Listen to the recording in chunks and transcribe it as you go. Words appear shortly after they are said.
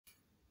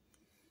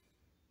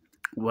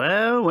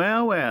Well,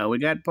 well, well, we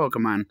got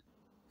Pokemon.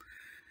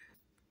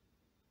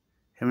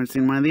 Haven't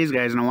seen one of these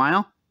guys in a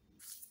while.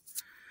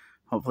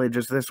 Hopefully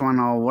just this one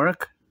will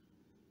work.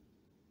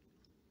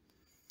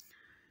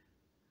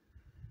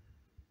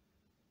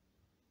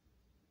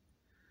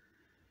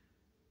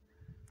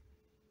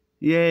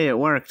 Yay, it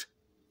worked.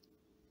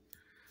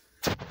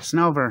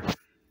 Snover.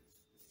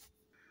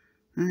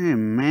 Hey,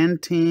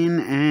 Mantine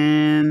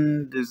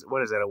and...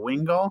 what is that, a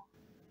Wingull?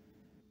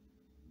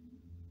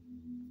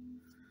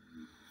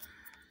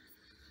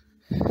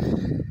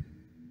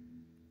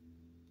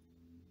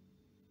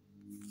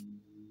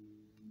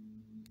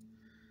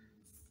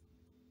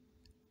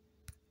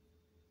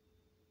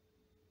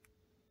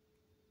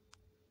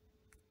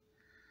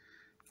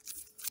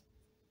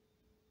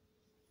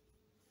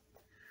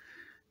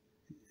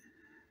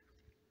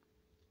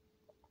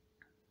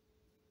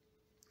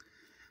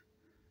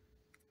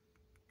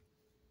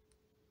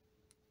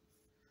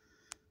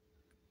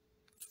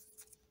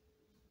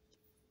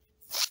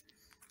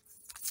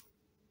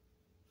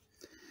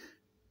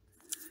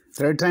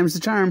 Third time's the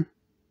charm.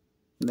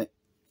 Let's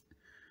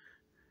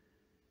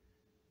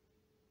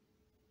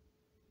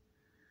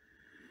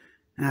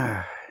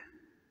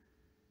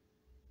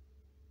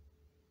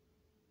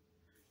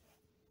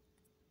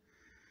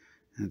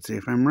see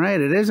if I'm right.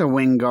 It is a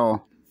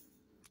Wingull.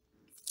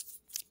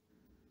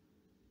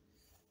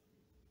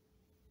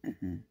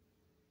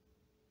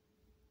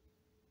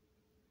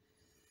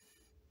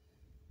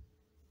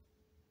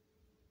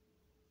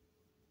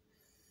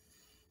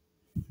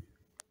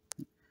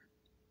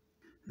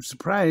 I'm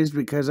surprised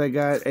because I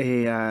got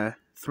a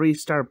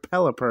 3-star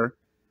Pelipper.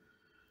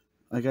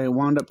 Like, I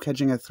wound up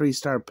catching a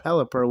 3-star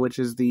Pelipper, which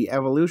is the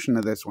evolution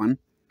of this one,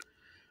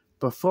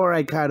 before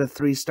I caught a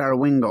 3-star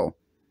Wingull,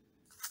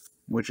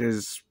 which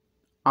is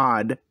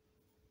odd,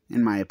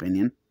 in my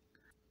opinion.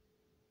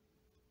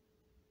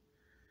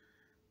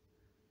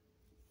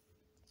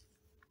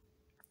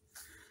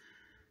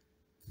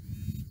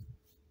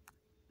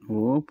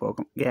 Ooh,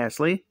 Pokemon.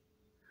 Ghastly.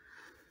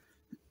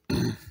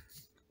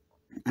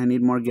 I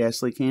need more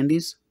Ghastly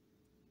candies.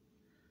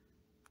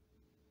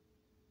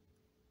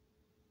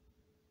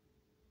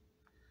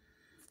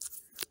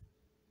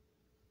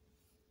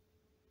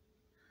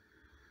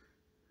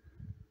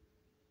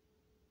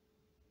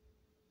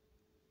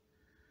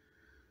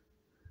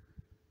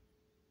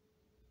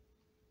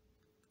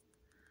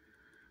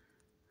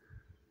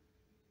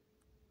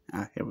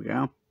 Here we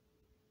go.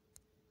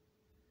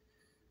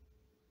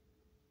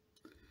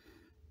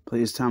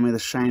 Please tell me the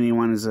shiny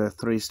one is a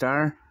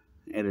 3-star.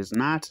 It is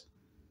not.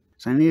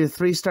 So I need a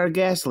 3-star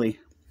Ghastly.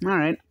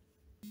 Alright.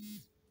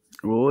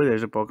 Ooh,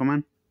 there's a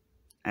Pokemon.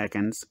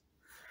 Ekans.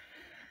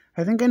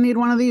 I think I need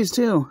one of these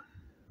too.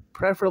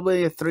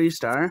 Preferably a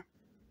 3-star.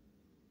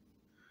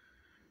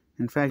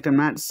 In fact, I'm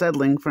not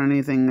settling for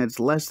anything that's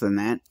less than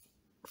that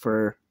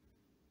for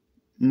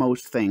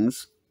most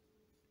things.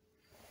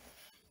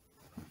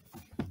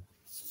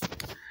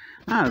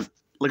 Ah,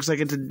 looks like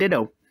it's a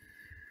Ditto.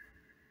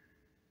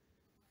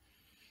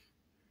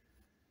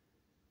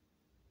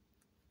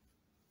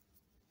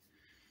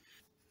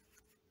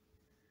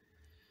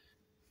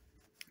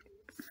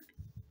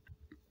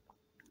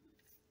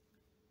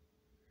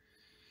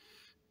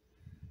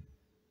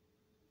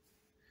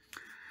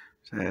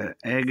 So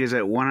egg is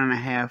at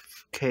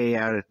 1.5K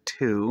out of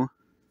 2.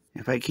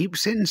 If I keep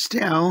sitting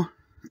still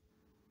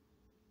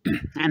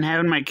and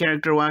having my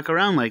character walk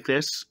around like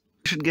this,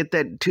 I should get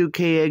that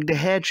 2K egg to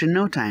hatch in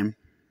no time.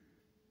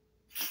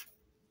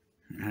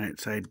 Alright,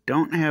 so I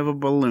don't have a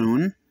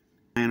balloon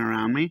lying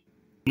around me.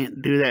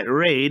 Can't do that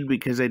raid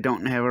because I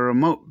don't have a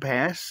remote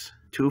pass.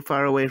 Too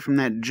far away from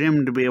that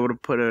gym to be able to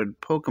put a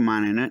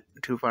Pokemon in it.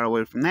 Too far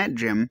away from that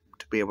gym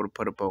to be able to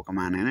put a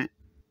Pokemon in it.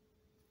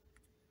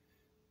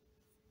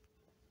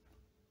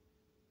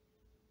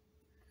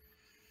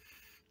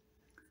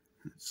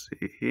 Let's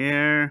see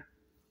here.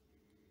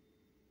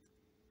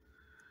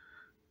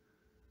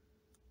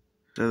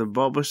 So the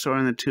Bulbasaur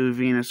and the 2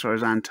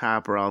 Venusaurs on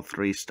top are all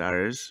 3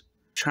 stars.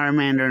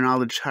 Charmander and all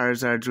the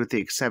Charizards with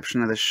the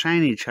exception of the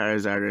shiny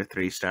Charizard are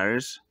 3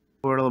 stars.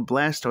 Squirtle and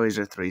Blastoise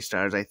are 3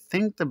 stars. I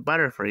think the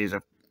Butterfree is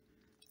a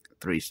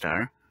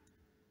 3-star.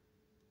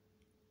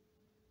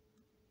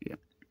 Yep.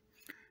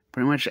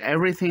 Pretty much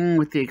everything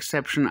with the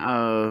exception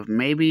of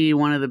maybe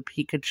one of the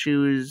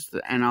Pikachus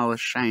and all the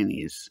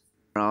shinies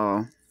are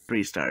all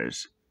 3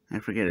 stars. I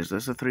forget, is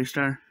this a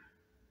 3-star?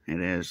 It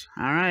is.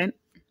 Alright.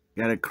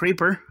 Got a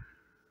Creeper.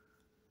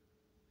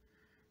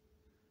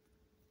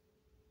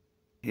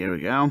 Here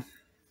we go.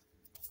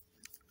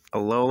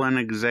 Alolan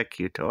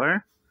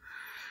Executor.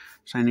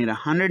 So I need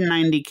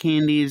 190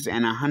 candies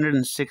and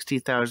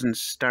 160,000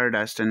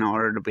 Stardust in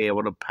order to be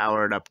able to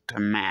power it up to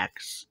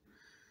max.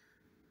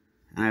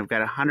 And I've got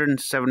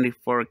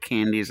 174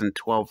 candies and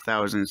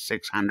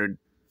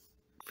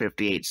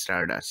 12,658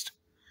 Stardust.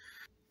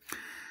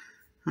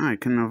 Oh, I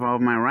can evolve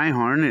my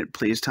Rhyhorn.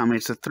 Please tell me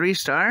it's a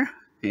 3-star.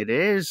 It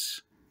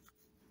is.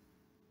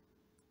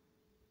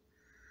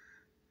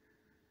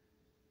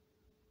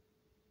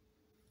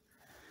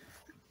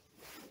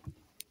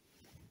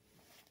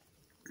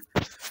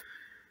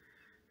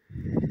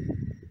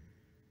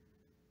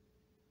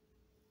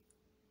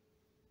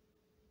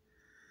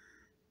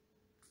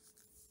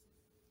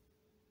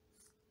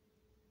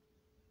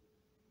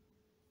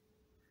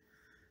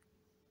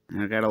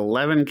 I've got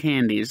 11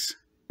 candies.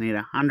 Need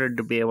 100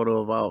 to be able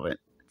to evolve it.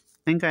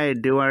 I think I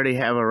do already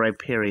have a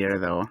Rhyperior,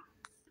 though.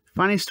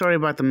 Funny story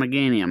about the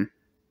Meganium.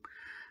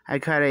 I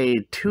caught a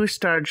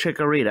 2-star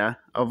Chikorita,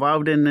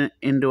 evolved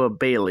into a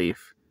Bayleaf.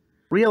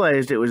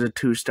 Realized it was a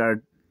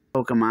 2-star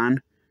Pokemon,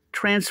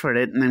 transferred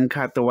it, and then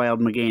caught the wild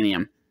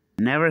Meganium.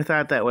 Never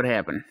thought that would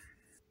happen.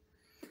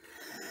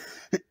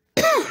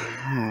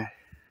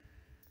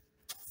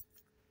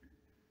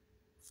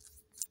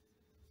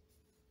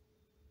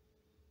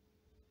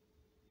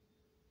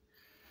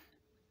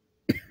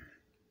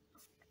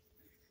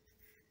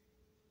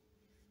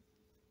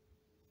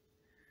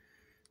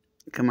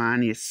 Come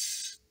on, you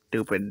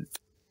stupid.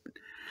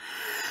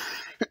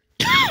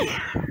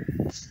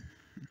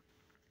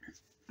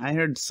 I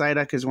heard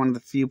Psyduck is one of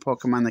the few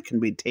Pokemon that can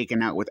be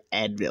taken out with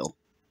Advil.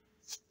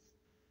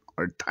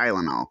 Or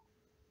Tylenol.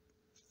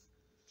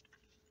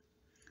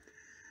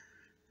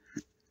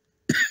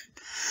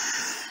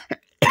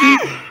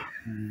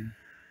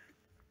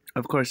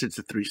 Of course, it's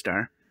a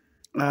 3-star.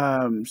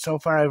 So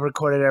far, I've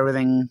recorded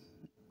everything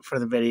for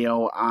the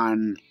video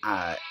on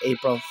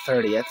April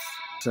 30th.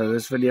 So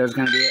this video is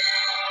going to be...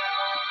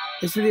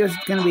 This video is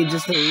going to be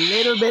just a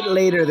little bit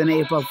later than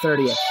April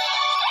 30th.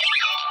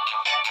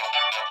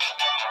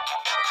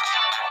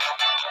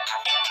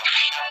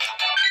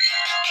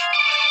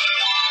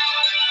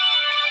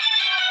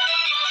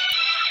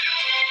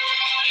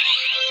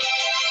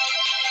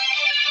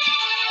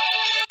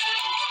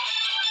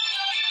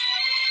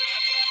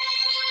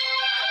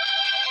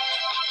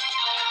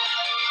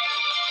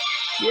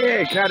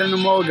 Yeah, caught an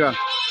Emolga.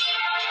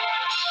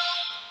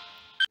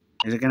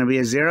 Is it going to be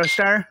a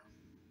 0-star?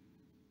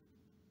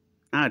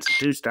 Oh, it's a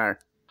 2-star.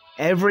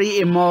 Every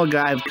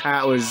Emolga I've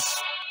caught was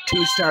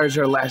 2 stars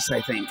or less, I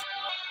think.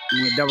 I'm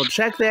going to double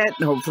check that.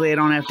 Hopefully I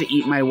don't have to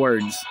eat my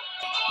words.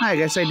 I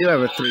guess I do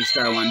have a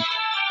 3-star one.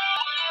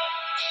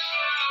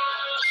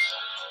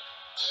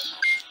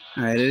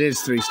 Alright, it is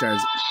 3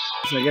 stars.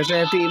 So I guess I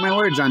have to eat my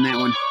words on that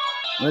one.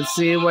 Let's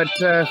see what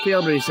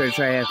field research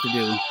I have to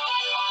do.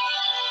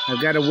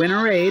 I've got to win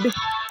a raid.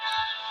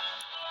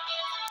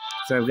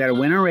 So I've got to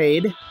win a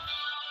raid.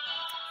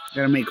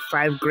 Got to make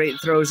 5 great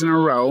throws in a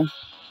row.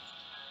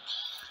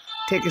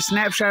 Take a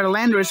snapshot of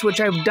Landorus,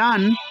 which I've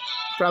done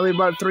probably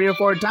about 3 or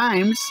 4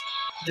 times.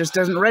 Just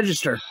doesn't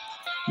register.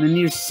 And then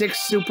use 6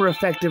 super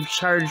effective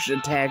charged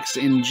attacks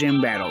in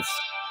gym battles.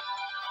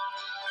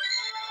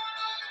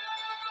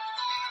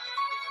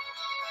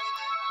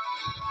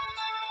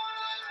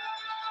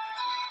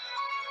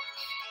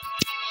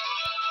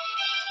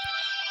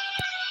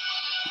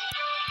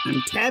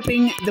 I'm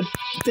tapping the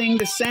thing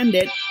to send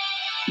it.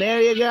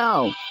 There you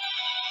go.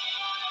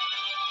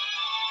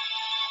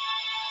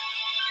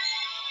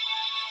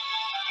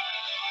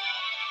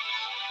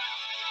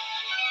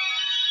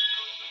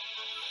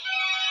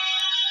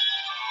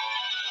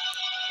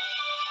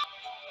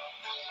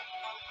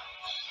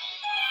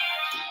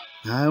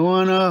 I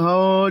wanna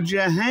hold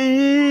your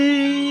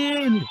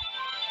hand.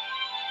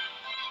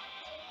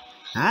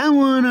 I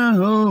wanna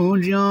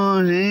hold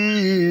your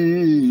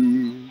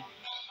hand.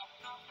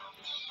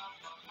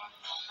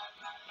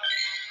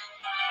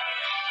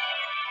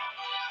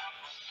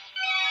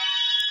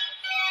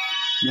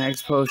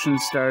 Next potion,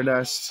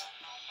 Stardust.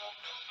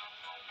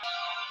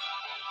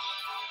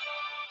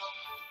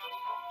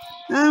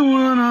 I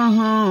wanna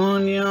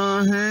hold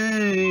your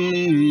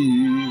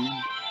hand.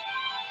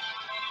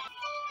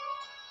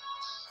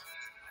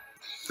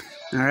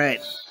 Alright,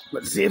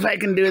 let's see if I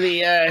can do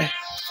the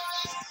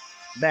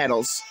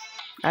battles.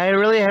 I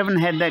really haven't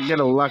had that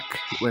good of luck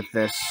with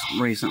this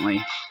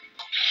recently.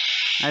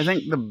 I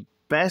think the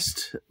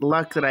best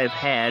luck that I've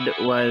had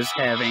was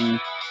having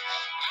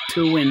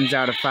 2 wins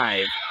out of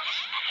 5.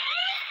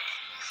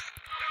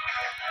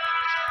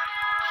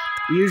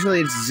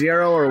 Usually it's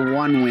 0 or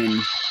 1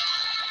 win.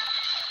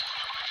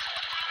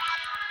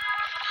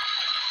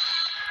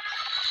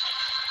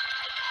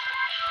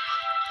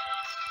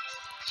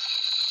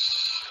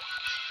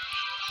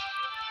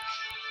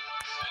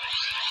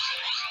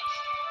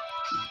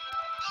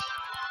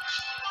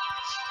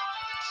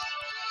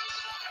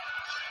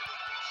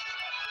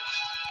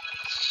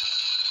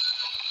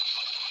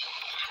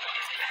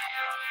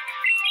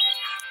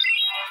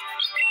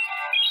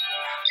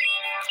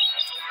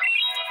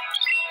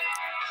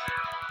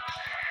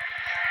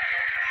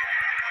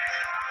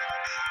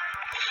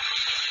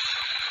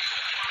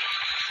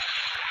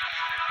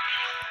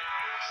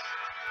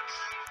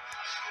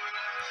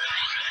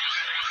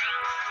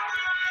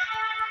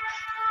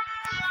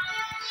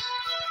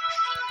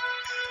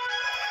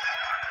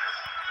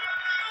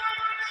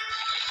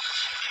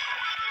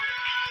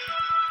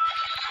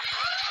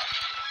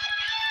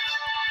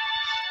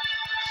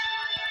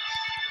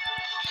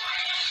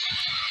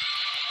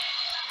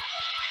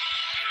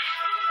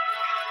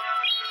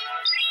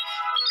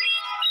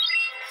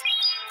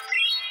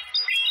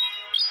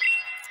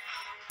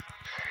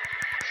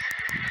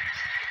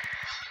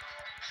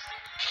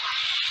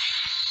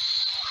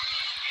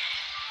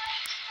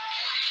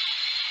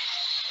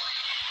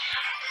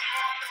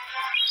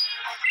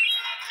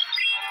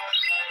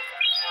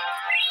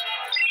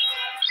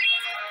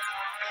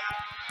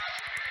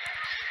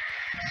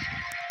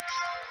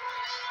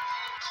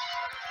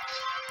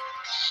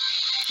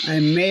 I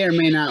may or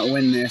may not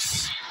win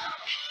this.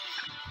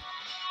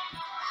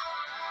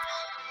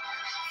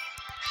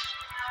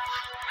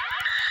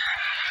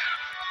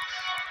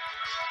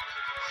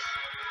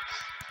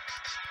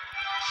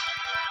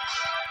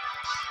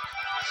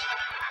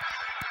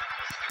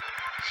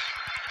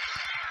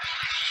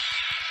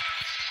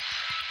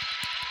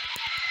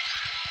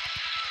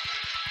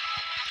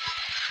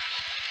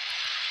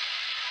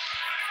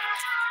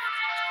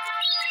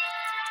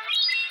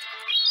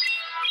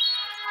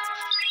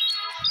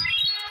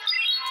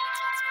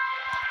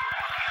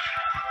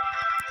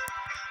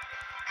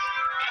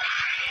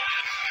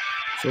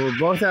 So we're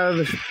both out of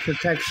the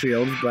protect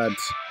shields, but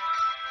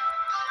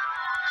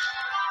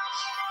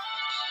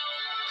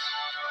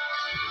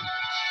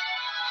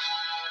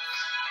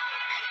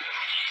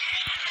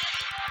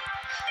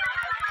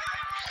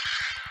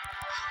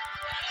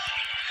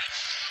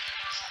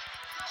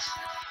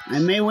I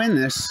may win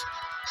this.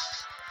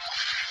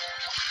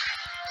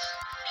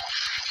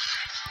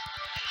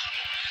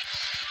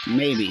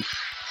 Maybe.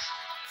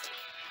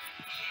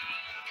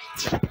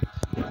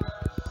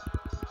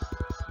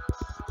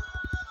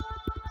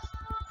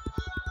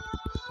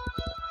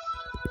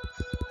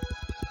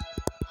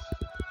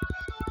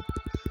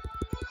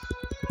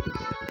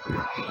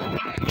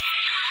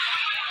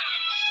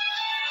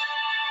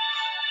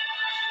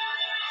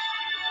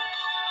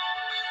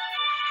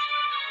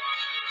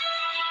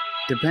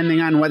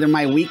 Depending on whether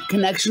my weak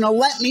connection will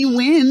let me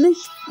win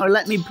or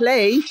let me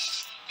play.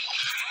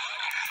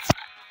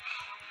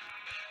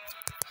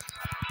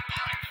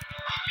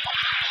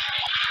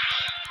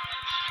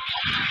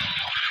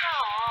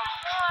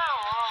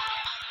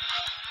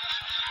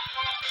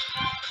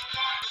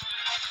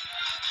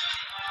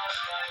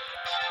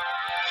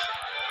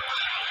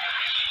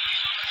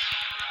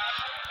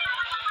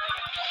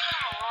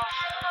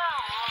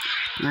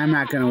 I'm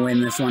not going to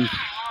win this one.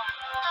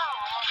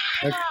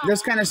 Like,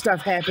 this kind of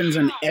stuff happens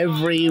in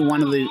every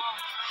one of the...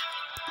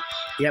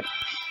 Yep.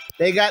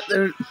 They got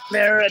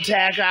their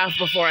attack off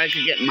before I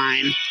could get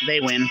mine. They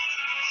win.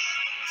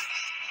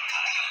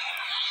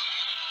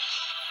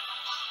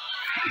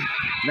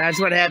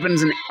 That's what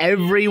happens in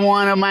every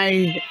one of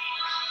my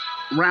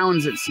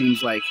rounds, it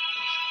seems like.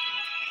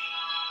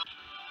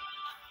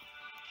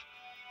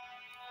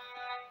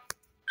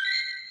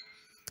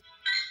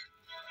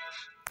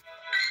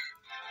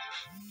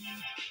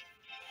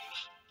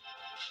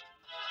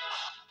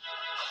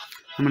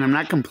 I mean, I'm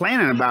not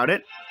complaining about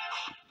it.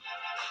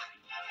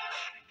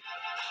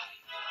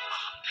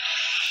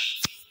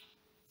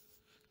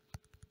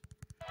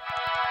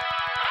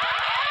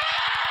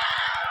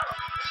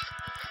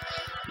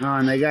 Oh,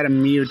 and they got a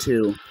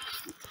Mewtwo.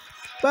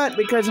 But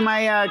because of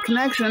my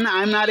connection,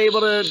 I'm not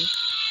able to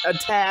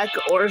attack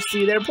or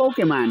see their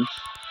Pokemon.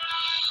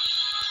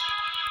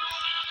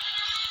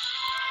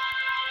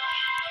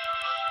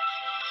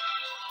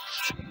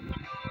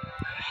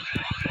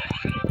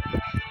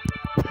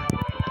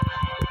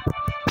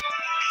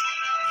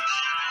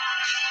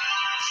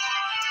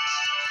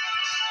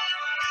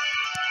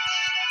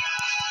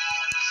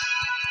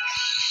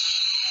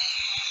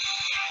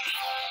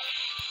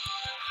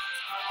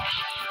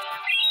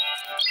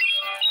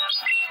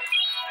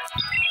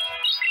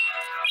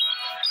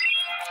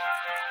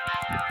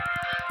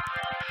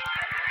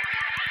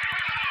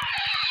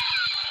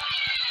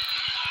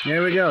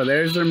 There we go.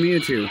 There's their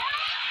Mewtwo.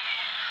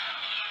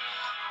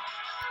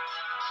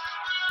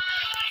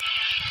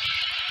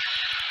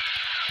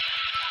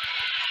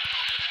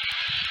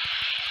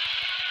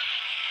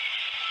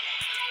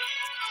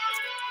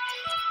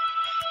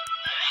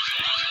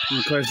 And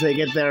of course, they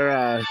get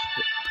their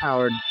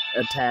powered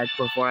attack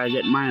before I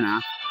get mine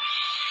off.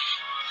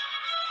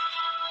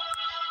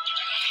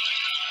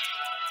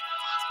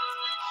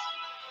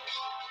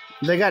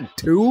 They got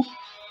two?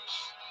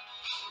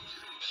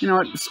 You know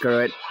what? Screw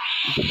it.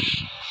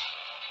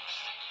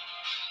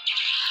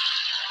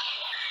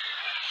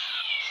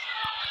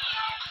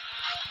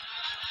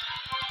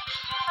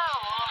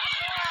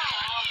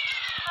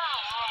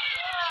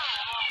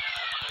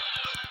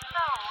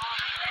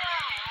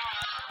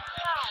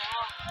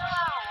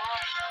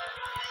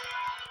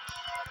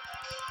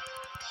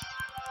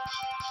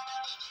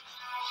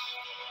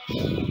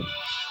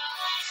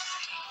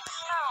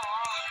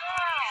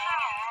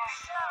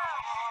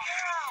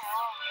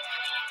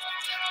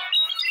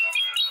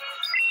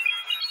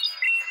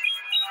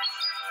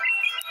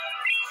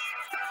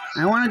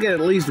 I want to get at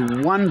least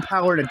one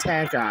powered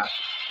attack off.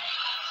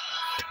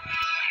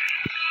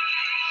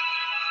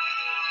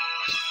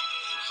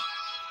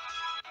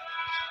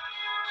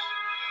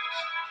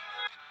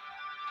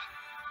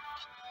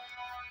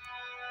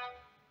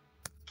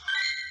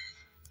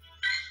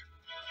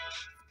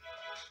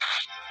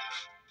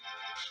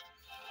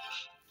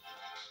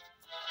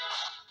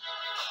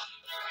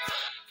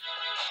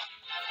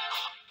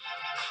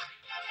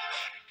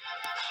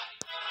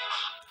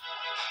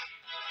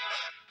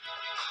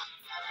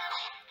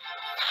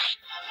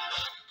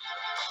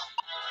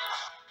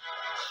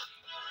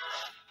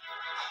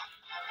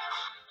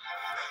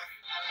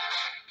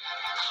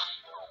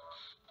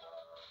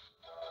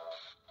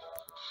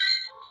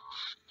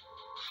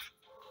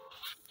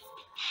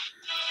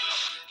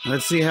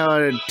 Let's see how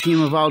a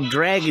team of all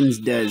dragons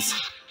does.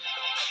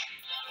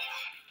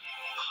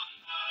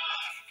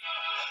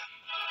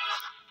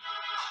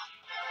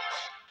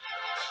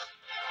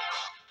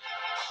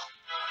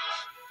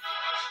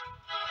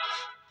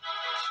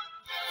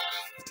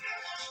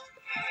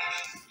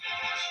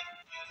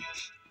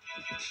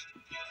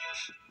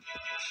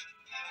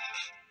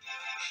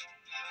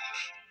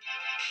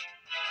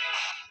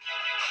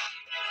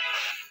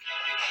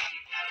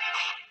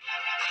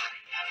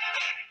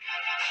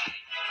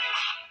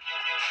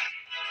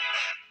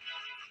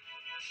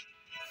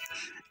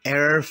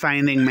 Error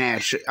finding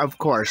match, of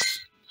course.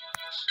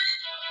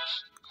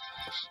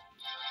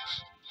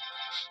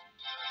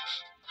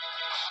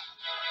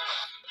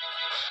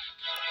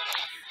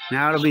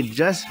 Now it'll be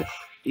just...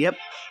 Yep,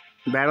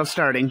 battle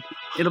starting.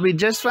 It'll be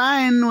just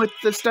fine with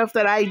the stuff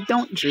that I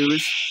don't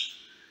choose.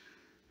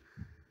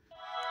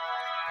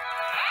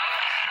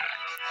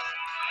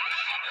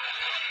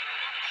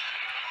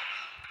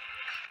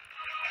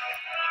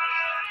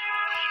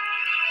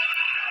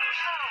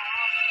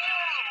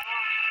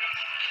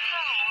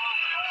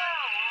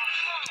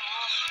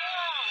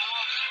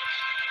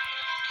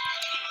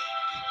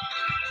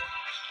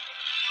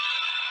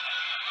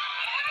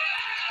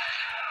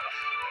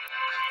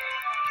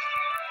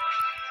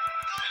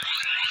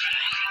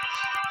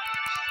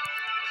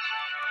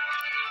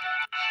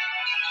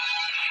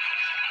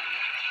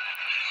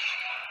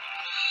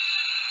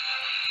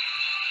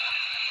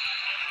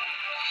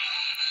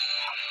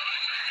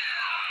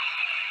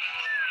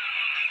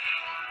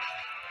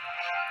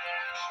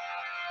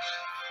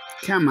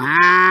 Come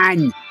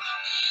on!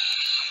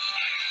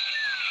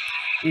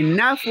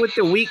 Enough with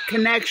the weak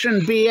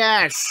connection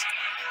BS!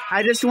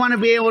 I just want to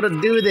be able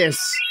to do this.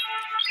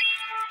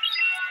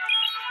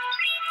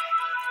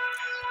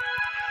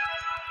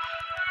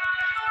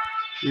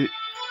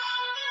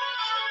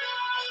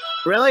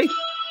 Really?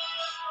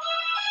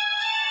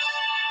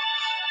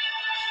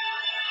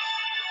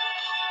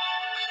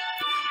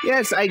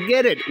 Yes, I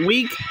get it.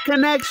 Weak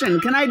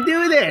connection. Can I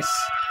do this?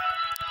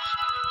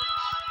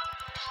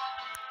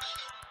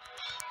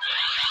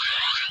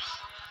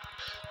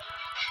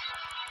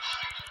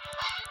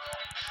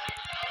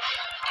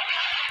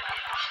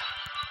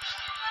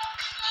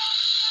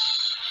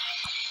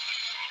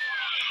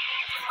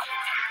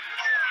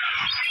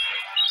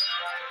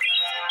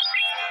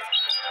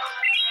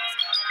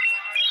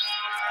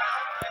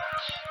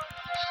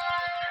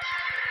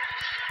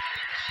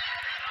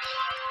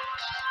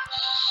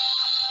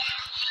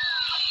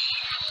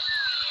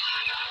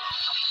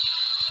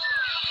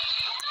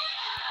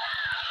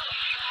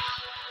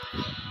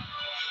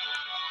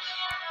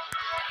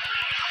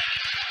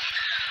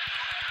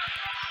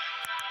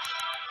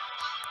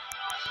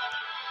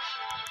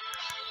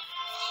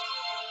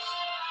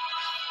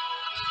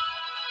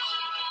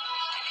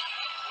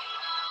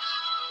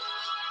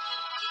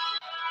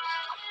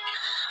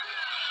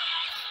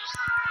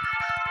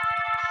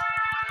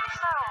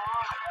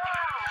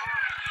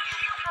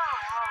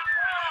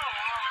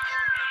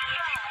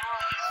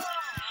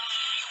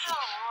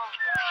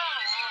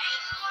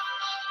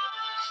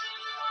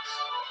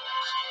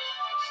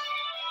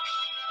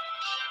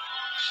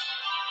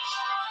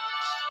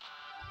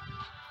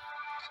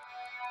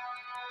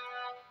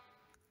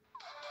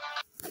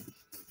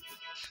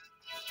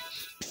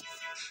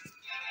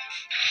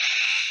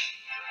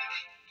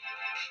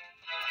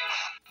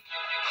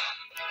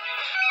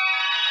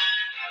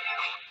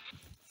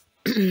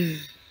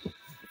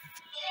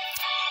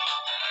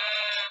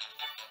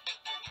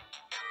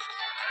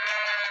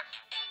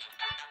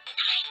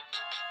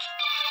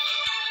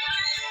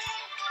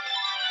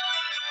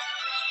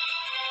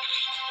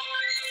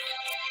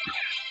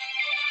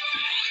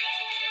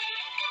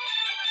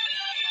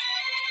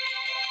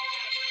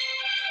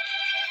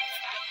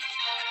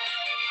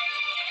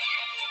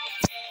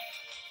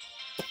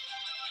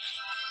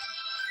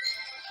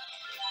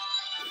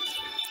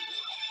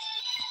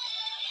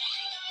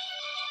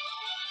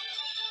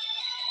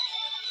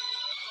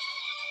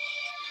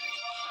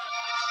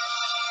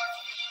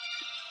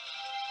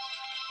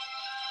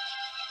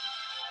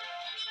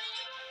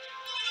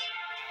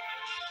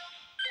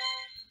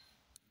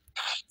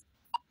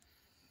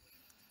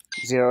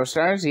 Zero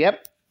stars,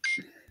 yep.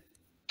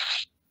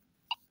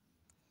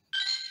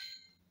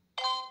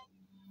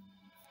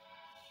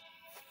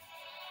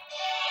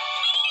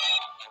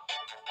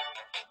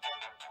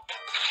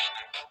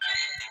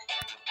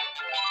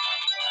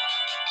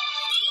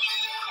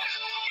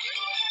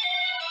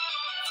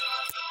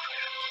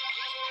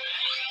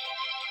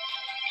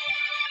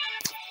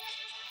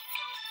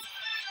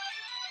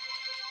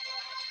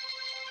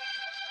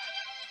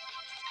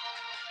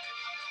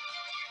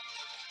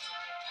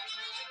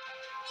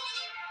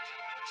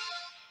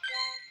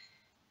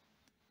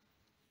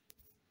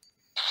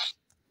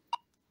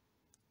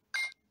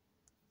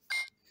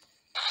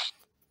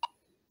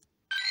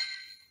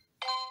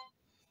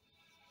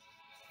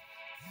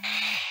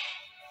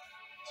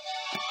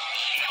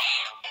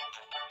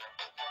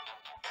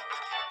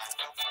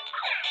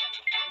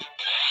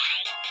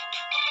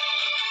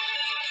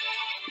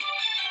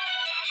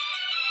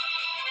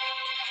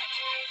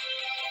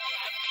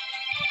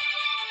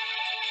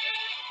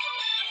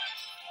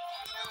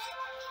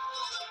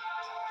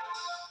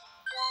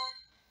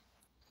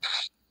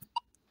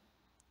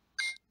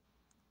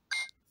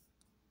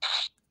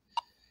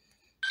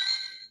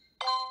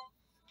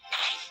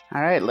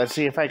 Alright, let's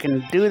see if I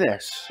can do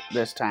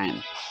this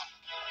time.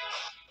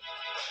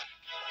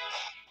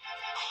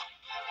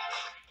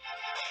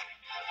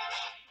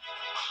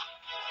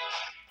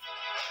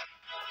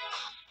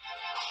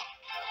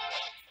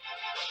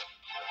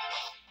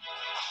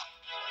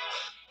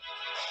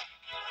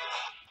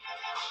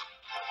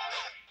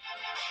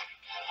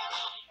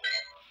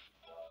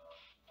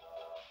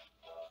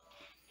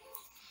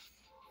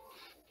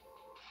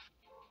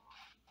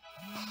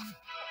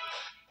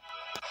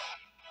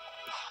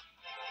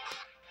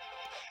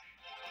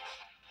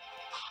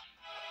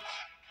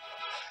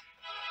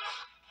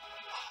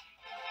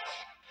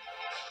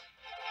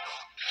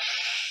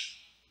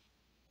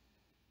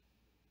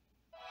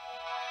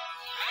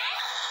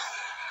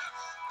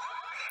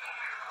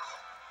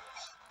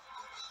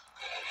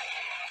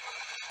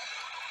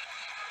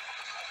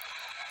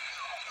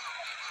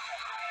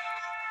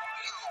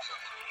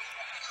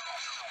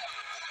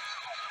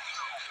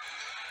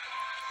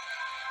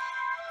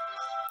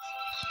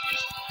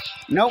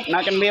 Nope,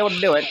 not gonna be able to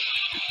do it.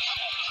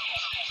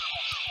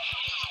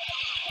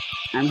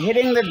 I'm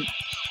hitting the...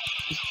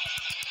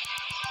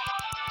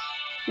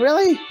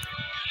 Really?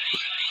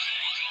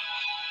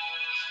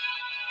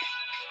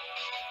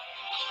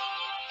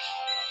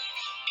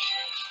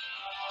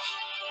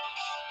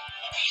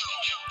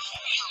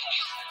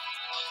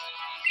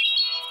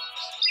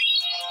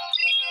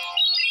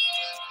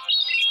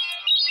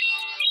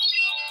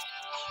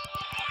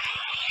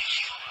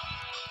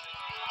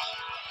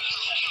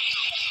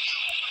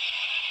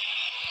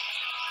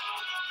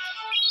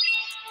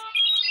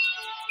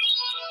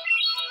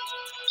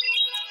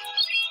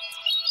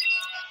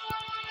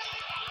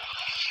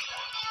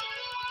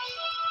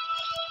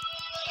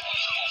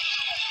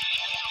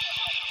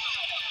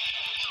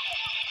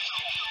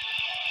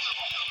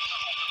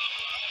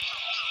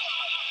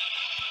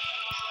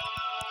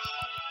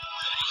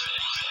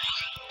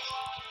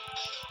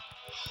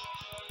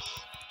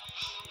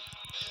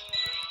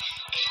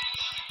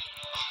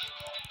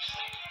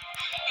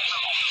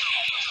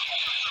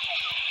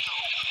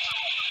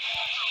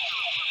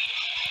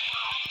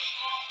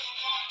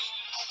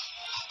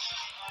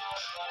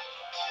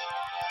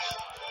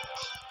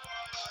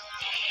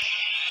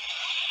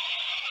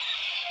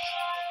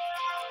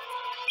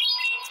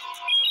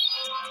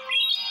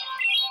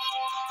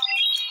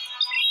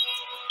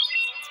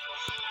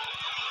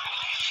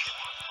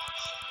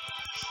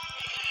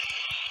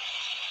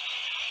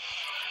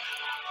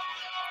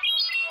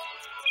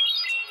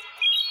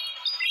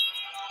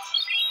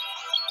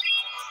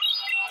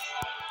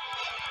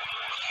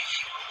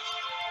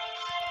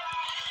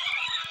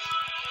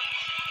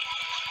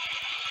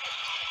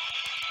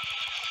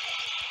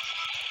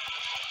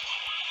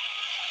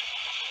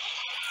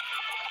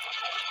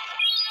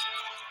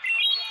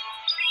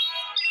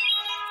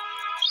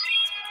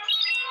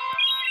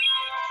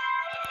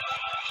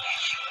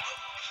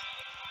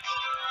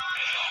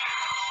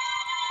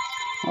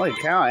 Holy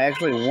cow, I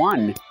actually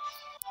won.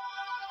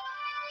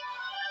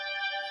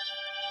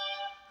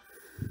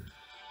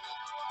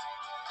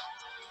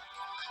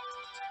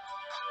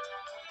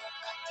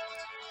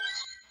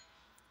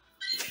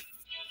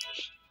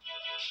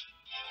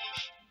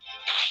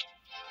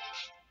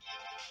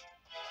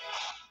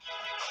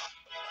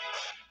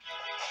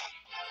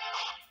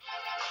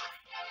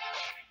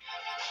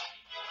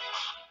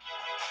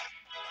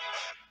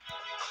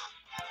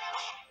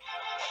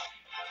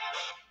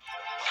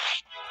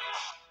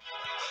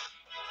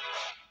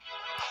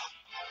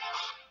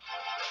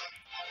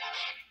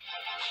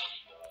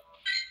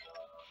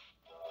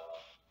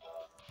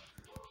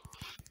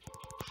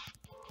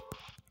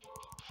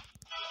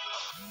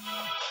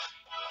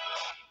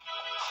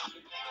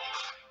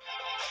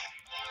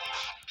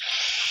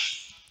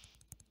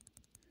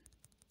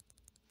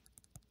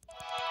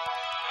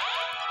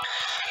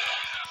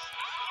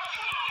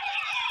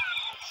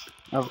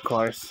 Of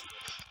course.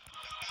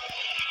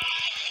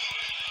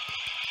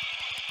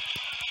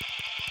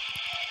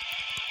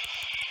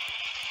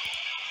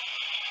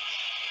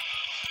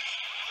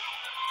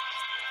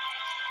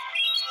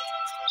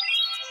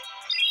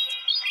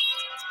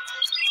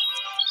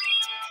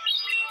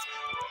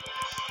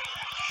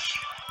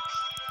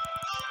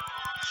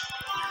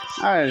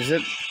 Oh,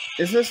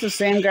 is this the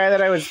same guy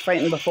that I was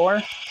fighting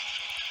before?